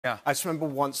Yeah. I just remember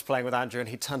once playing with Andrew and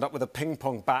he turned up with a ping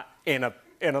pong bat in a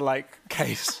like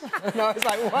case. No, I was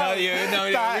like, wow. No,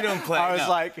 we don't play. I was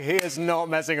like, he is not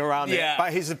messing around here.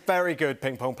 But he's a very good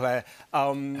ping pong player.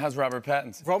 How's Robert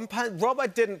Pattinson? Rob, I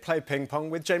didn't play ping pong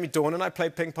with. Jamie Dornan, I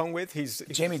played ping pong with. He's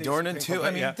Jamie Dornan too. Player,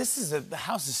 I mean, this is the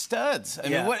house of studs. I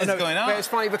mean, what is going on? But it's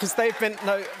funny because they've been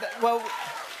well.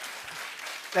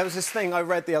 There was this thing I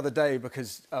read the other day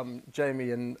because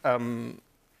Jamie and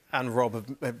Rob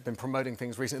have been promoting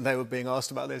things recently. They were being asked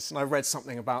about this, and I read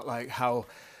something about like how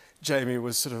Jamie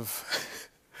was sort of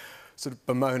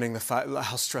bemoaning the fact like,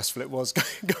 how stressful it was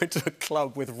going to a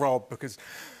club with Rob because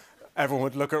everyone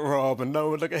would look at Rob and no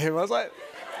one would look at him. I was like,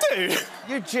 dude,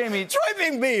 you're Jamie. Try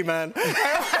being me, man. He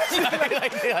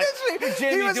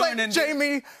was like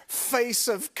Jamie, face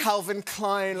of Calvin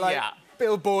Klein, like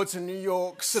billboards in New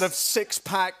York, sort of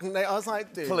six-pack. I was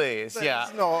like, dude, please,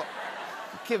 not.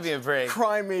 Give me a break.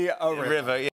 Cry me a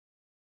river.